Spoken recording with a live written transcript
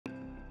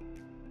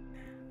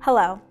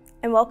Hello,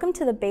 and welcome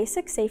to the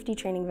basic safety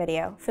training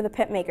video for the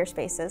Pitt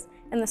Makerspaces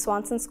and the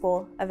Swanson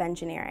School of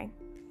Engineering.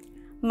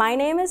 My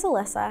name is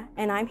Alyssa,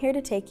 and I'm here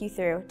to take you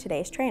through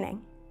today's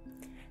training.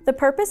 The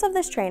purpose of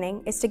this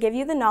training is to give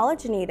you the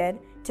knowledge needed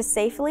to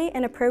safely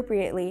and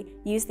appropriately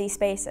use these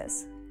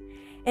spaces.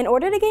 In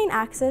order to gain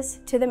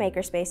access to the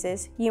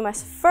Makerspaces, you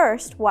must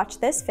first watch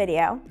this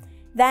video,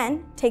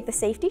 then take the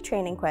safety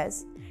training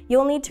quiz.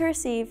 You'll need to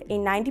receive a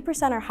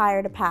 90% or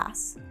higher to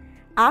pass.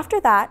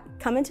 After that,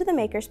 come into the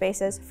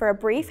Makerspaces for a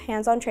brief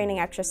hands-on training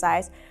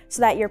exercise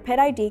so that your Pitt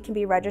ID can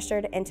be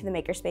registered into the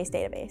Makerspace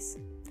database.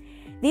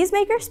 These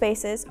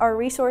Makerspaces are a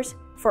resource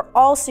for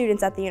all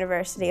students at the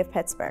University of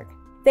Pittsburgh.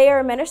 They are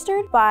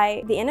administered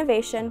by the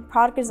Innovation,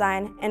 Product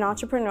Design, and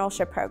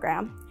Entrepreneurship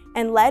program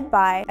and led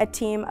by a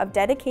team of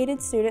dedicated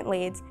student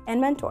leads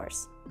and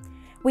mentors.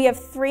 We have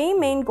three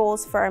main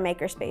goals for our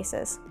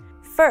Makerspaces.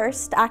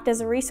 First, act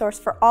as a resource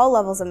for all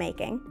levels of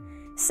making.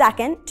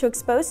 Second, to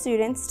expose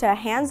students to a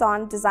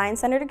hands-on,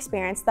 design-centered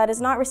experience that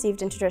is not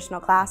received in traditional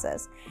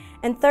classes.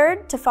 And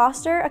third, to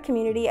foster a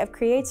community of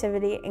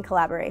creativity and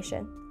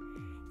collaboration.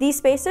 These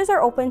spaces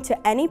are open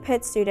to any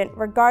Pitt student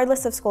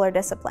regardless of school or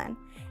discipline,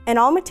 and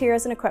all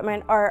materials and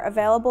equipment are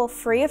available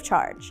free of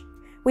charge.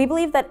 We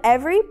believe that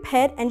every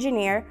Pitt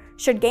engineer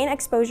should gain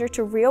exposure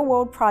to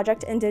real-world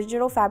project and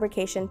digital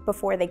fabrication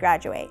before they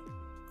graduate.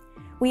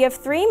 We have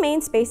three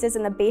main spaces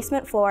in the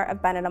basement floor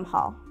of Benedum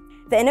Hall: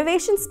 the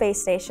Innovation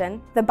Space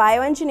Station, the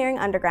BioEngineering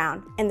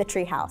Underground, and the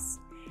Treehouse.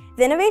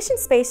 The Innovation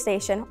Space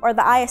Station, or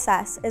the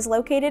ISS, is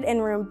located in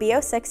room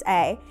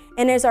B06a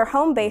and is our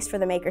home base for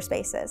the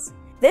Makerspaces.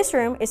 This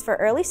room is for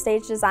early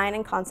stage design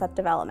and concept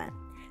development.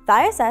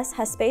 The ISS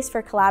has space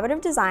for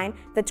collaborative design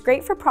that's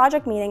great for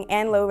project meeting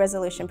and low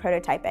resolution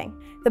prototyping.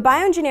 The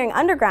BioEngineering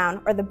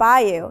Underground, or the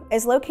BiU,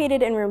 is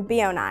located in room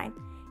B09.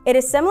 It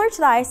is similar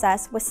to the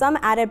ISS with some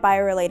added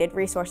bio-related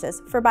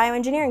resources for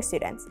bioengineering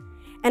students,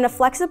 and a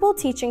flexible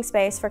teaching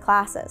space for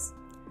classes.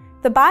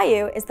 The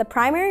BiU is the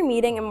primary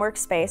meeting and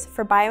workspace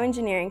for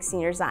bioengineering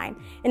senior design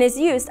and is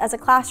used as a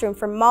classroom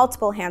for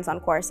multiple hands-on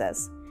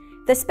courses.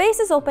 The space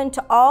is open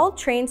to all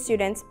trained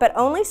students, but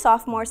only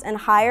sophomores and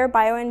higher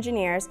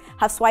bioengineers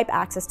have swipe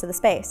access to the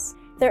space.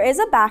 There is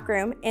a back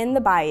room in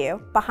the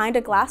BiU behind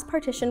a glass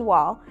partition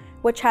wall,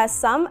 which has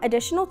some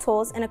additional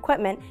tools and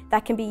equipment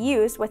that can be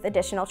used with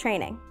additional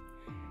training.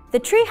 The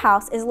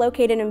Treehouse is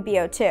located in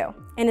B02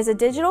 and is a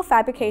digital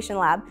fabrication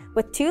lab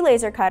with 2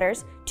 laser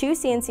cutters, 2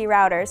 CNC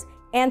routers,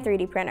 and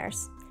 3D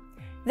printers.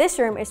 This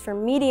room is for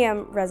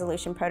medium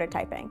resolution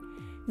prototyping.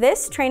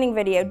 This training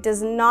video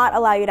does not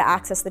allow you to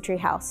access the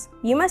Treehouse.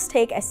 You must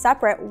take a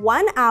separate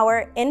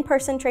 1-hour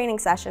in-person training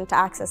session to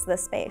access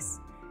this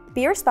space.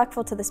 Be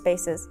respectful to the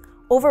spaces.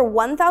 Over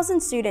 1,000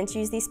 students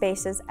use these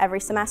spaces every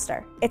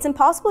semester. It's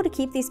impossible to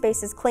keep these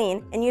spaces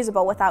clean and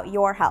usable without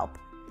your help.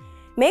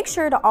 Make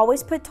sure to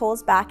always put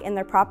tools back in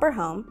their proper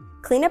home,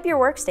 clean up your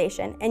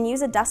workstation, and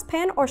use a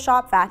dustpan or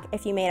shop vac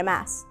if you made a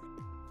mess.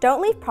 Don't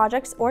leave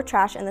projects or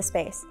trash in the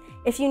space.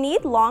 If you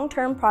need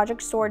long-term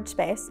project storage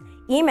space,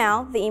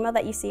 email the email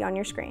that you see on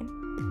your screen.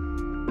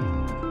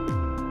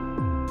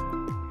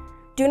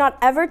 Do not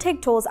ever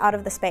take tools out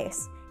of the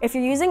space. If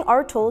you're using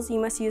our tools, you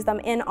must use them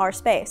in our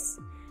space.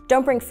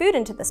 Don't bring food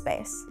into the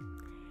space.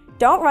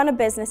 Don't run a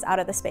business out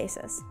of the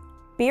spaces.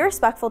 Be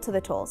respectful to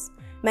the tools.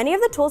 Many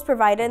of the tools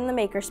provided in the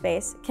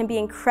Makerspace can be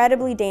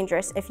incredibly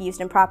dangerous if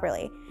used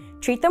improperly.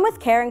 Treat them with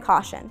care and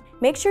caution.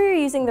 Make sure you're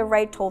using the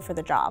right tool for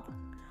the job.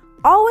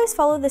 Always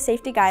follow the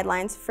safety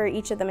guidelines for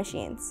each of the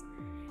machines.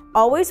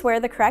 Always wear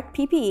the correct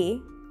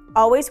PPE.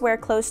 Always wear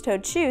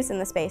closed-toed shoes in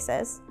the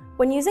spaces.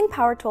 When using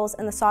power tools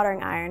and the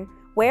soldering iron,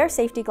 wear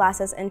safety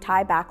glasses and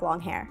tie back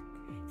long hair.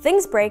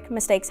 Things break,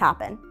 mistakes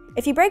happen.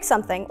 If you break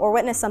something or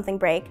witness something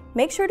break,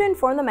 make sure to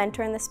inform the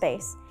mentor in the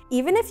space.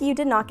 Even if you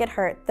did not get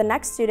hurt, the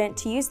next student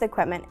to use the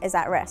equipment is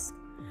at risk.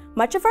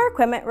 Much of our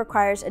equipment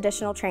requires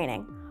additional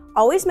training.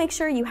 Always make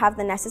sure you have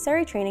the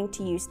necessary training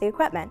to use the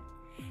equipment.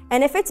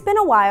 And if it's been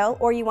a while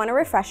or you want a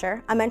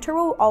refresher, a mentor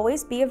will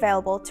always be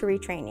available to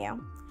retrain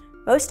you.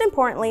 Most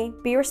importantly,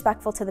 be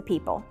respectful to the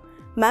people.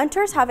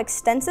 Mentors have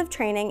extensive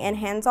training in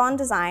hands-on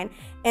design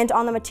and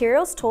on the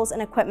materials, tools,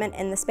 and equipment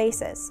in the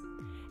spaces.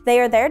 They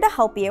are there to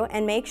help you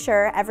and make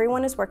sure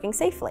everyone is working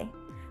safely.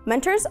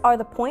 Mentors are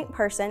the point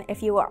person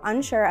if you are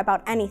unsure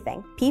about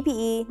anything: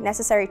 PPE,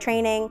 necessary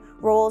training,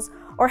 rules,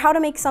 or how to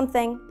make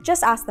something.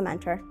 Just ask the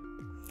mentor.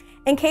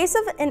 In case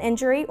of an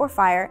injury or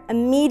fire,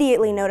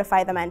 immediately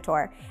notify the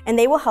mentor, and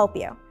they will help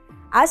you.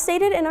 As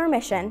stated in our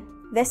mission,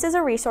 this is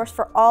a resource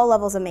for all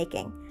levels of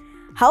making.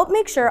 Help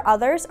make sure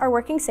others are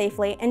working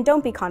safely, and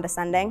don't be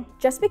condescending.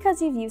 Just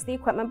because you've used the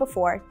equipment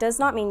before does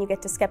not mean you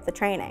get to skip the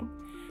training.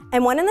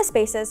 And when in the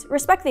spaces,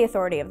 respect the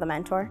authority of the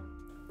mentor.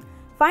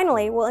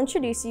 Finally, we'll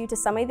introduce you to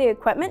some of the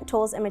equipment,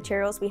 tools, and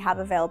materials we have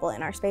available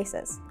in our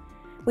spaces.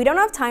 We don't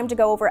have time to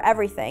go over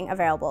everything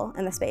available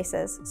in the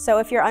spaces, so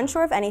if you're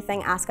unsure of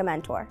anything, ask a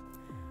mentor.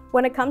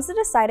 When it comes to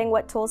deciding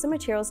what tools and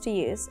materials to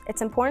use,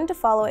 it's important to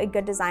follow a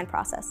good design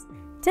process.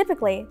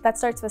 Typically, that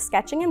starts with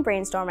sketching and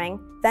brainstorming,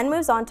 then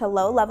moves on to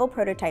low-level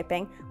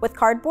prototyping with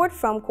cardboard,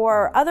 foam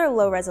core, or other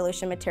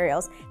low-resolution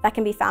materials that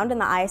can be found in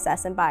the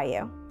ISS and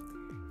BiU.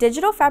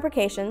 Digital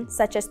fabrication,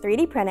 such as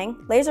 3D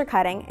printing, laser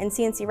cutting, and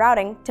CNC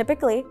routing,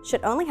 typically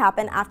should only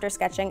happen after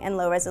sketching and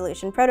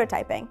low-resolution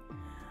prototyping.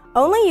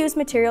 Only use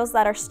materials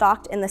that are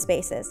stocked in the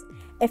spaces.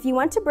 If you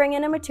want to bring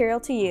in a material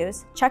to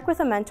use, check with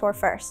a mentor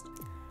first.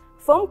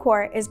 Foam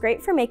core is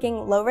great for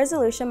making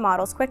low-resolution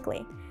models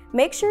quickly.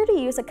 Make sure to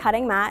use a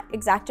cutting mat,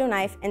 X-Acto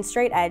knife, and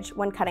straight edge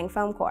when cutting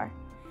foam core.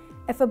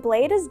 If a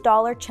blade is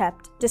dull or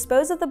chipped,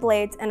 dispose of the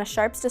blades in a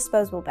sharps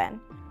disposable bin.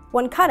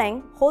 When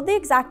cutting, hold the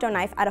X-Acto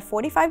knife at a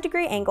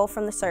 45-degree angle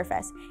from the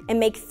surface and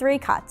make 3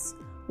 cuts,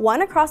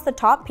 one across the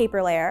top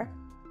paper layer,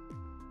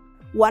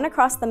 one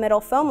across the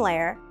middle foam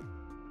layer,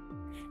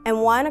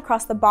 and one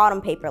across the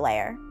bottom paper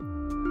layer.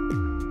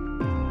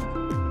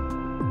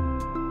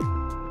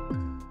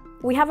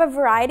 We have a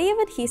variety of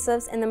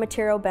adhesives in the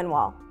material bin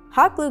wall.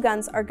 Hot glue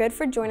guns are good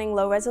for joining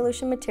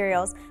low-resolution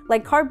materials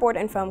like cardboard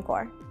and foam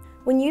core.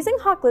 When using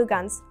hot glue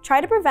guns, try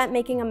to prevent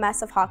making a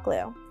mess of hot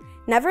glue.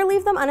 Never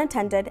leave them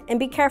unattended, and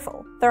be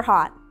careful, they're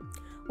hot.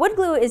 Wood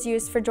glue is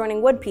used for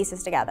joining wood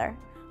pieces together.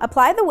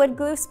 Apply the wood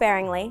glue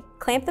sparingly,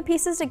 clamp the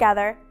pieces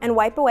together, and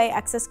wipe away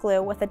excess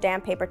glue with a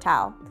damp paper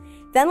towel.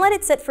 Then let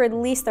it sit for at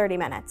least 30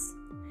 minutes.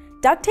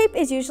 Duct tape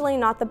is usually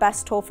not the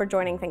best tool for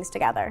joining things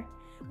together.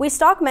 We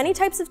stock many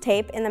types of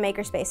tape in the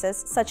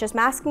Makerspaces, such as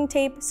masking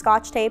tape,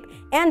 scotch tape,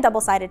 and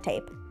double-sided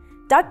tape.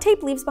 Duct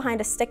tape leaves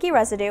behind a sticky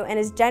residue and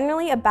is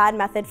generally a bad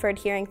method for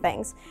adhering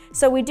things,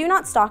 so we do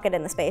not stock it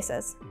in the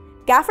spaces.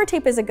 Gaffer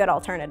tape is a good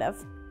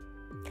alternative.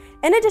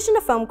 In addition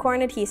to foam core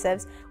and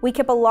adhesives, we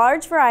keep a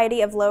large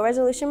variety of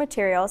low-resolution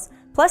materials,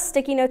 plus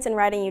sticky notes and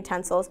writing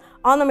utensils,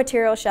 on the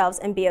material shelves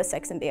in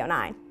B06 and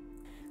BiU.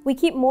 We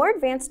keep more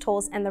advanced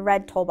tools in the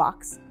red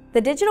toolbox.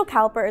 The digital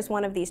caliper is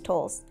one of these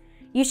tools.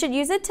 You should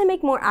use it to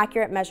make more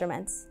accurate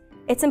measurements.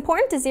 It's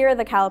important to zero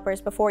the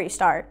calipers before you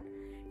start.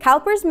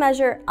 Calipers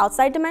measure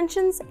outside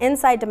dimensions,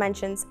 inside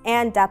dimensions,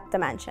 and depth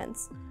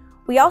dimensions.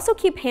 We also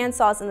keep hand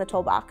saws in the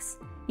toolbox.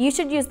 You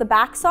should use the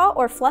back saw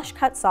or flush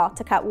cut saw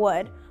to cut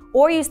wood,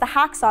 or use the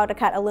hacksaw to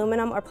cut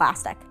aluminum or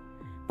plastic.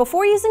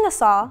 Before using a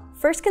saw,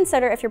 first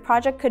consider if your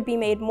project could be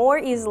made more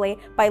easily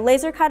by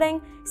laser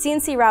cutting,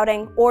 CNC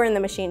routing, or in the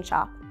machine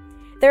shop.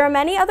 There are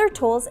many other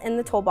tools in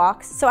the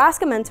toolbox, so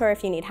ask a mentor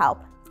if you need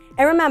help.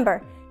 And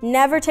remember,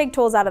 never take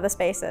tools out of the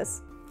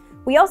spaces.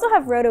 We also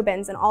have roto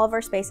bins in all of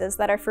our spaces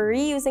that are for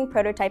reusing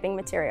prototyping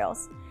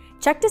materials.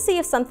 Check to see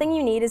if something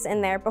you need is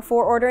in there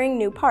before ordering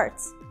new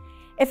parts.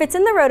 If it's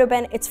in the roto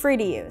bin, it's free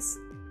to use.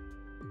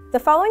 The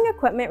following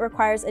equipment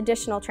requires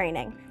additional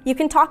training. You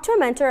can talk to a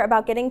mentor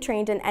about getting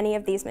trained in any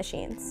of these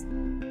machines.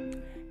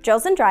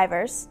 Drills and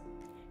drivers,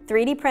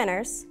 3D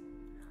printers,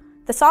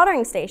 the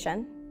soldering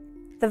station,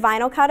 the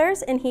vinyl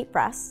cutters and heat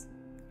press,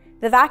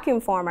 the vacuum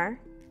former,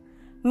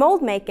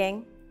 mold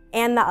making,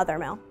 and the other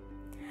mill.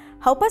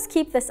 Help us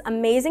keep this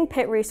amazing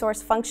Pitt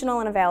resource functional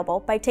and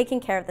available by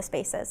taking care of the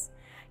spaces.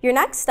 Your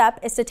next step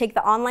is to take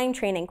the online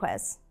training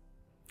quiz.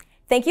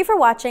 Thank you for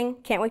watching.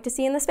 Can't wait to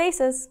see you in the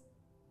spaces.